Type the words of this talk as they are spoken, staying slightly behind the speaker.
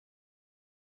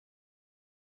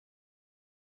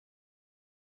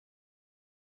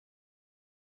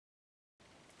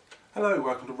Hello,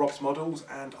 welcome to Rob's Models,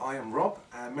 and I am Rob,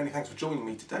 and many thanks for joining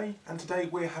me today. And today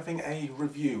we're having a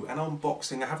review, an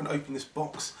unboxing. I haven't opened this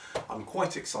box, I'm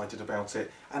quite excited about it,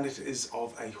 and it is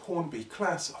of a Hornby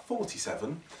Class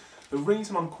 47. The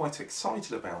reason I'm quite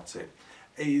excited about it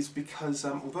is because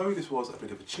although this was a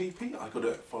bit of a cheapie, I got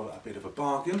it for a bit of a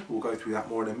bargain. We'll go through that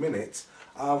more in a minute.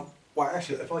 Well,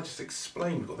 actually, if I just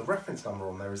explain, we've got the reference number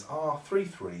on there is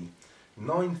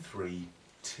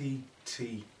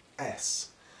R3393TTS.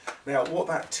 Now, what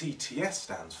that TTS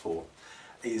stands for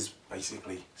is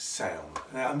basically sound.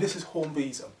 Now, and this is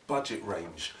Hornby's budget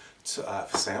range for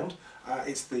sound.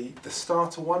 It's the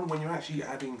starter one. When you're actually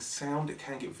adding sound, it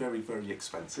can get very, very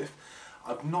expensive.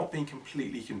 I've not been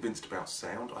completely convinced about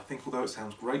sound. I think although it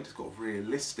sounds great, it's got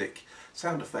realistic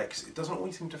sound effects, it doesn't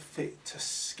always seem to fit to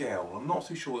scale. I'm not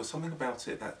too sure, there's something about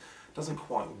it that doesn't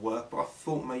quite work, but I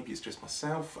thought maybe it's just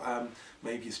myself,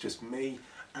 maybe it's just me.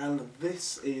 And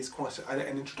this is quite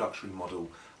an introductory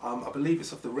model. I believe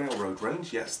it's of the railroad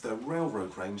range. Yes, the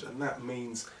railroad range, and that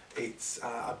means it's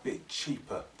a bit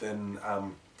cheaper than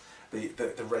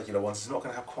the regular ones. It's not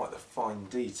going to have quite the fine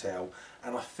detail,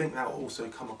 and I think that will also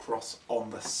come across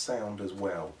on the sound as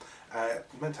well. We're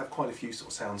meant to have quite a few sort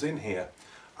of sounds in here.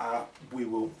 We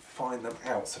will find them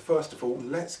out. So first of all,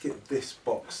 let's get this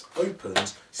box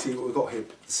opened, see what we've got here.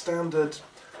 Standard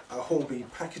Hornby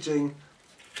packaging.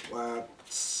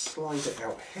 Slide it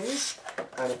out here,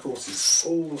 and of course it's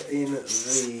all in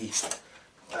the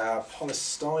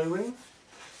polystyrene.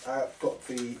 Got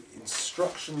the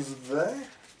instructions there,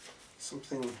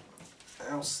 something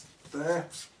else there,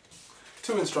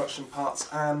 two instruction parts,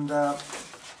 and I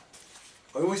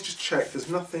always just check there's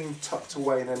nothing tucked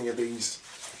away in any of these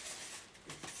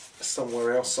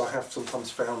somewhere else. I have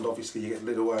sometimes found, obviously, you get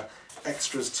little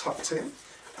extras tucked in.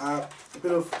 A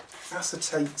bit of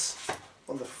acetate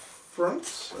on the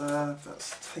front,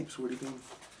 that tape's already been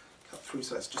cut through,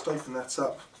 so let's just open that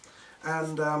up,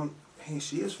 and here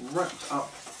she is, wrapped up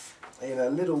in a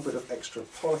little bit of extra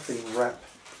polythene wrap.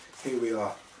 Here we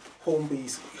are,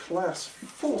 Hornby's Class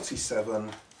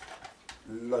 47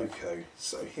 Loco.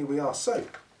 So here we are, so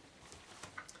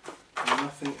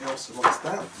nothing else amongst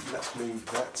that. Let's move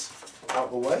that out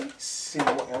of the way, see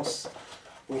what else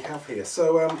we have here.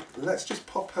 So let's just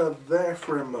pop her there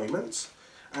for a moment.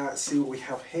 See what we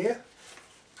have here.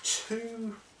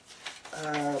 Two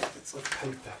bits of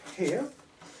paper here.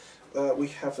 We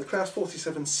have the Class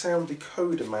 47 Sound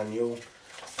Decoder Manual,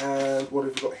 and what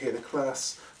have we got here? The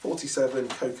Class 47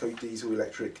 Coco Diesel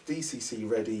Electric DCC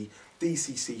Ready,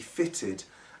 DCC Fitted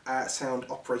Sound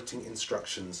Operating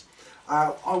Instructions.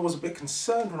 I was a bit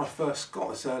concerned when I first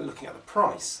got this, looking at the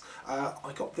price.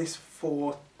 I got this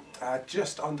for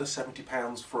just under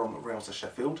 £70 from Rails to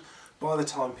Sheffield. By the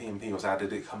time P&P was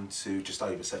added, it come to just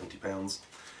over £70.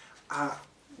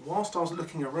 Whilst I was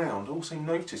looking around, I also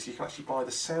noticed you can actually buy the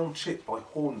sound chip by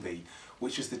Hornby,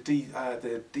 which is the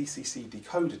DCC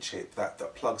decoder chip that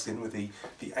plugs in with the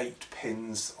 8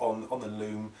 pins on the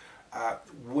loom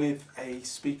with a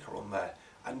speaker on there,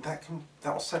 and that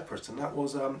was separate, and that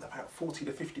was about £40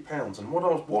 to £50. And what I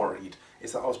was worried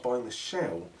is that I was buying the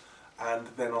shell, and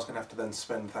then I was going to have to then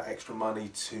spend that extra money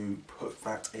to put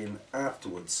that in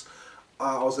afterwards.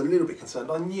 I was a little bit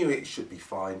concerned. I knew it should be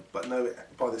fine, but no,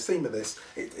 by the seam of this,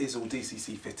 it is all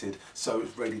DCC fitted, so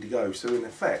it's ready to go. So in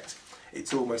effect,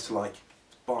 it's almost like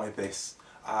buy this,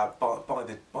 buy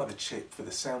the chip for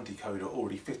the sound decoder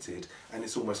already fitted, and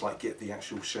it's almost like get the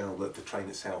actual shell, the train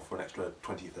itself, for an extra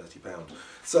 £20 to £30.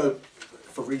 So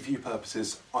for review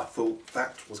purposes, I thought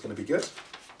that was going to be good.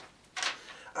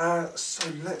 So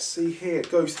let's see here,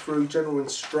 it goes through general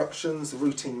instructions, the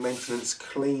routine maintenance,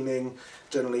 cleaning,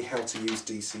 generally how to use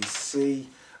DCC.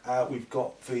 We've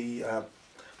got the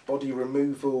body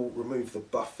removal, remove the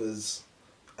buffers,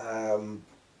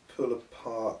 pull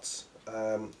apart.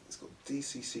 It's got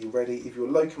DCC ready. If your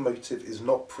locomotive is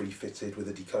not pre-fitted with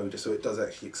a decoder, so it does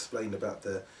actually explain about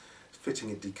the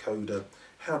fitting a decoder,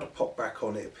 how to pop back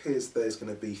on. It appears there's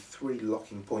going to be 3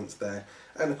 locking points there,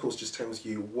 and of course just tells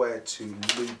you where to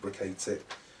lubricate it.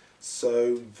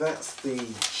 So that's the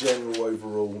general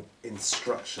overall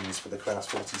instructions for the Class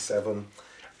 47,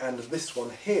 and this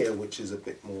one here, which is a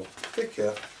bit more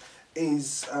thicker,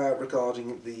 is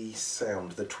regarding the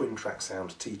sound, the twin track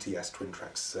sound, TTS twin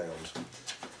track sound.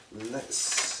 Let's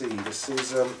see, this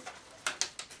is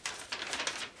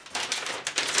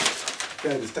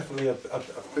yeah, there's definitely a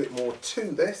bit more to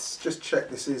this. Just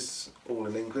check this is all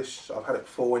in English. I've had it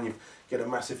before when you get a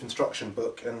massive instruction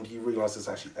book and you realise there's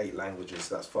actually 8 languages,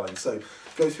 so that's fine. So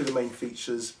go through the main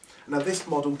features. Now this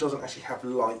model doesn't actually have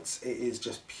lights, it is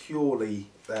just purely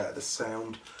the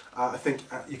sound. I think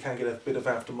you can get a bit of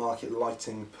aftermarket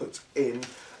lighting put in,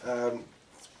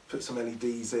 put some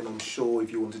LEDs in. I'm sure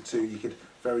if you wanted to, you could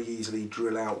very easily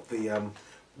drill out the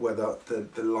where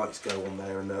the lights go on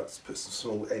there, and put some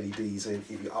small LEDs in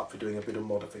if you're up for doing a bit of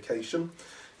modification.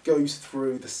 Goes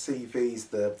through the CVs,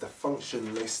 the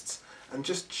function lists, and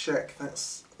just check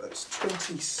that's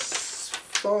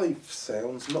 25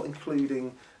 sounds, not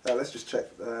including, let's just check,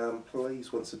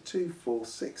 plays once a 2, 4,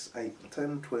 6, 8,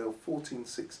 10, 12, 14,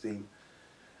 16,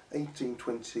 18,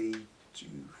 20,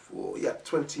 4, yeah,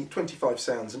 25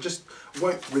 sounds, and just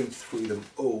won't read through them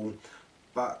all,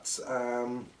 but,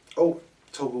 oh,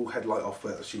 toggle headlight off,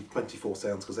 but actually 24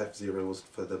 sounds because F0 was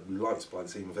for the lights by the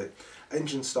seam of it.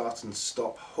 Engine start and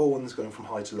stop, horns going from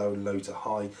high to low and low to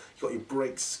high. You've got your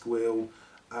brake squeal,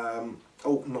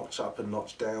 oh, notch up and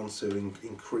notch down, so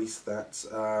increase that.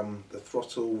 The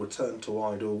throttle, return to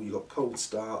idle, you've got cold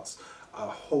starts,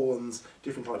 horns,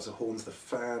 different types of horns, the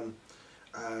fan,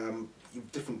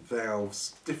 different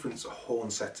valves, different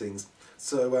horn settings.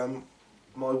 So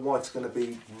my wife's going to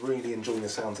be really enjoying the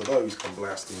sounds of those come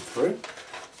blasting through.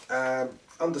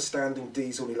 Understanding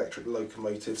diesel and electric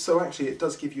locomotives. So actually it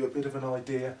does give you a bit of an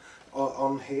idea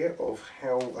on here of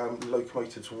how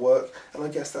locomotives work, and I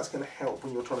guess that's going to help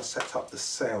when you're trying to set up the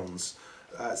sounds,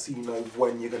 so you know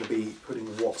when you're going to be putting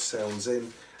what sounds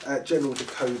in. General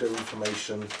decoder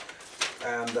information,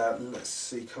 and let's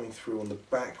see, coming through on the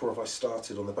back, or have I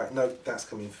started on the back? No, that's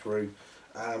coming through.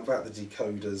 About the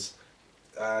decoders,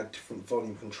 different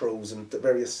volume controls and the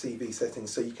various CV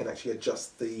settings, so you can actually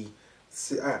adjust the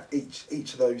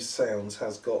each of those sounds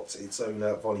has got its own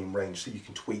volume range, so you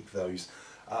can tweak those.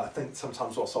 I think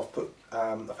sometimes what's I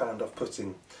found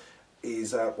off-putting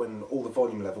is when all the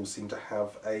volume levels seem to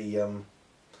have a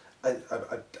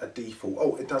default.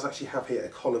 Oh, it does actually have here a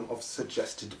column of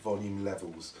suggested volume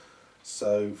levels.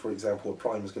 So, for example, a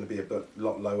prime is going to be a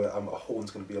lot lower, a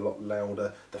horn's going to be a lot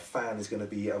louder, the fan is going to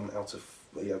be out of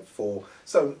 4.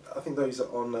 So I think those are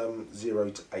on 0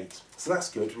 to 8. So that's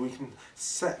good. We can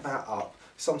set that up.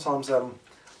 Sometimes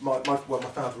my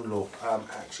father-in-law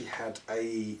actually had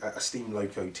a steam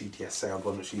loco TTS Sound,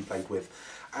 one which he played with,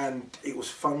 and it was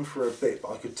fun for a bit,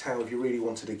 but I could tell if you really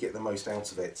wanted to get the most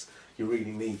out of it, you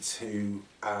really need to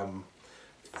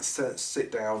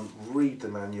sit down, read the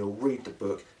manual, read the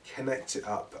book, connect it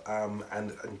up,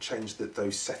 and change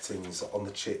those settings on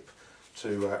the chip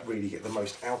to really get the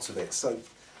most out of it. So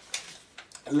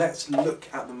let's look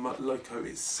at the loco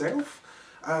itself.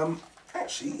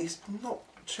 Actually, it's not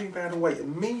too bad a weight.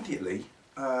 Immediately,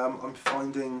 I'm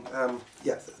finding,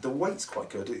 yeah, the weight's quite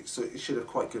good, so it should have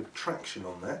quite good traction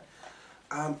on there.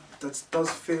 That does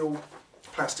feel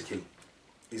plasticky,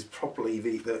 is probably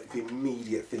the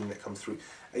immediate thing that comes through.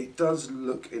 It does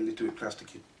look a little bit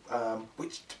plasticky,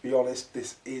 which, to be honest,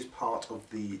 this is part of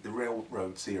the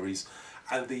Railroad series,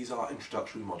 and these are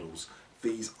introductory models.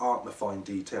 These aren't the fine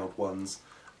detailed ones.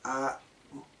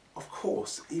 Of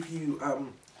course, if you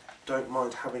don't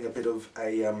mind having a bit of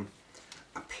a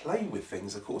play with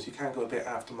things, of course, you can go a bit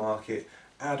aftermarket,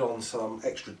 add on some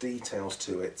extra details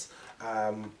to it.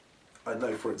 I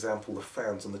know, for example, the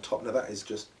fans on the top, now that is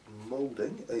just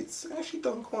moulding. It's actually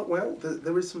done quite well.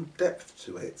 There is some depth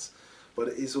to it, but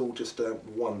it is all just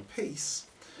one piece.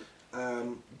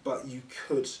 But you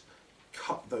could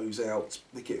cut those out,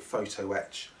 make it photo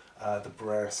etch the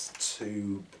brass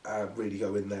to really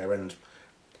go in there and,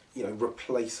 you know,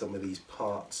 replace some of these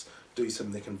parts, do some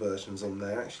of the conversions on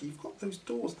there. Actually, you've got those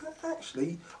doors that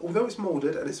actually, although it's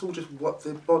moulded and it's all just what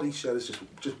the body shell is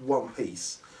just one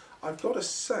piece, I've got to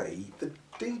say the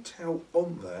detail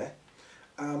on there,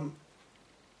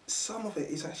 some of it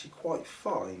is actually quite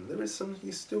fine. There is some,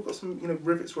 you've still got some, you know,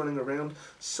 rivets running around.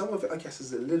 Some of it, I guess,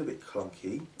 is a little bit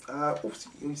clunky. Also,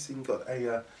 you've seen got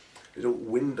a little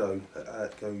window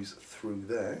that goes through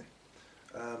there,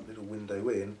 little window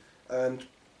in, and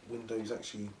windows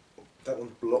actually, that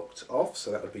one's blocked off,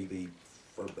 so that would be the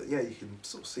front, but yeah, you can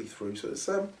sort of see through. So it's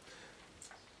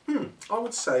I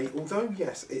would say, although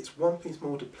yes, it's one piece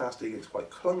moulded plastic, it's quite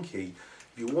clunky.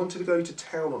 If you wanted to go to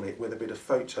town on it with a bit of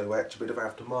photo etch, a bit of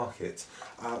aftermarket,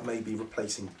 maybe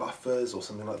replacing buffers or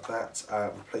something like that,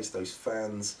 replace those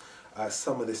fans,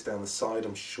 some of this down the side,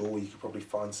 I'm sure you could probably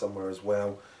find somewhere as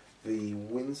well. The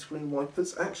windscreen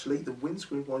wipers, actually the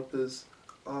windscreen wipers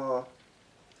are,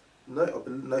 no,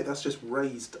 that's just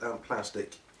raised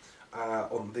plastic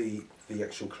on the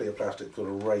actual clear plastic, got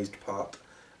a raised part,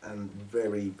 and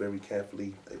very, very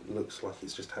carefully it looks like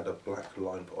it's just had a black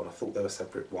line put on. I thought there were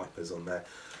separate wipers on there,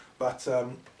 but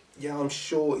yeah, I'm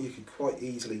sure you could quite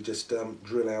easily just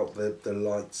drill out the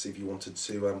lights if you wanted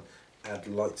to add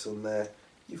lights on there.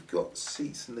 You've got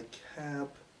seats in the cab,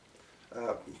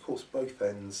 Of course, both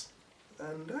ends.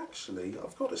 And actually,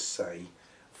 I've got to say,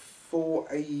 for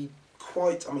a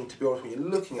quite, I mean, to be honest, when you're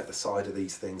looking at the side of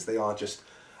these things, they are just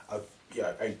a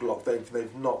block.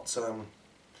 They've not,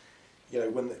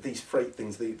 when these freight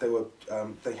things, they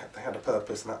had a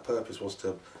purpose, and that purpose was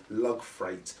to lug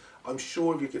freight. I'm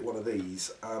sure if you get one of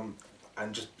these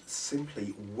and just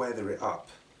simply weather it up,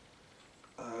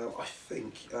 I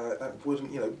think that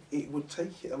wouldn't, it would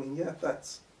take it. I mean, yeah,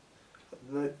 that's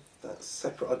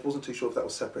separate. I wasn't too sure if that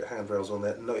was separate handrails on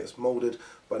there. No, it's moulded,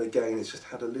 but again, it's just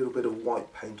had a little bit of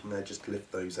white paint on there just to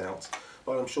lift those out.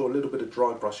 But I'm sure a little bit of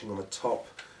dry brushing on the top,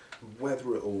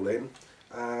 weather it all in.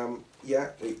 Yeah,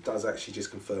 it does actually just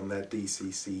confirm they're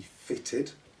DCC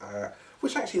fitted,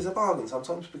 which actually is a bargain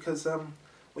sometimes, because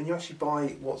when you actually buy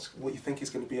what you think is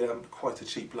going to be quite a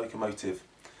cheap locomotive,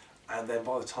 and then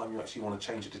by the time you actually want to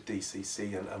change it to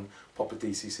DCC and pop a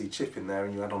DCC chip in there,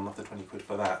 and you add on another 20 quid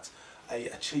for that, a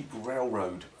cheap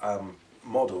railroad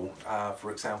model,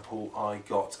 for example, I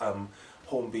got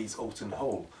Hornby's Alton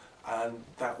Hall, and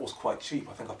that was quite cheap.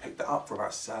 I think I picked that up for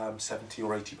about 70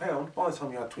 or 80 pound. By the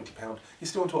time you had 20 pound, you're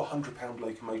still into a 100 pound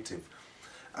locomotive.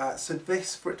 So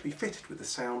this, for it to be fitted with the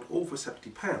Sound, all for 70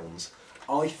 pounds,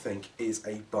 I think is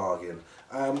a bargain.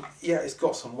 Yeah, it's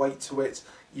got some weight to it.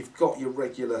 You've got your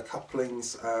regular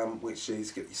couplings, which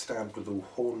is get your standard with all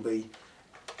Hornby.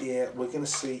 Yeah, we're going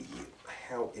to see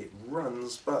how it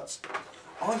runs, but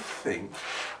I think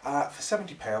for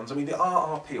 £70, I mean the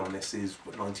RRP on this is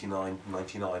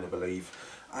 £99.99, I believe.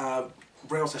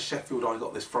 Rails of Sheffield I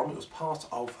got this from. It was part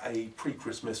of a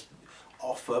pre-Christmas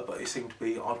offer, but it seemed to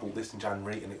be, I bought this in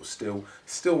January and it was still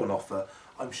an offer.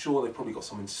 I'm sure they've probably got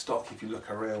some in stock if you look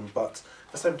around, but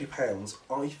for £70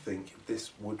 I think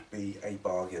this would be a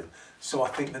bargain. So I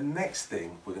think the next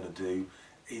thing we're going to do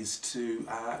is to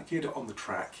get it on the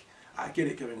track, get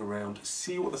it going around,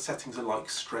 see what the settings are like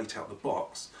straight out the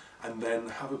box, and then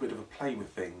have a bit of a play with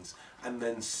things, and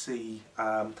then see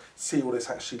what it's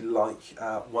actually like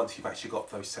once you've actually got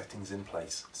those settings in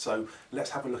place. So let's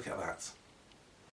have a look at that.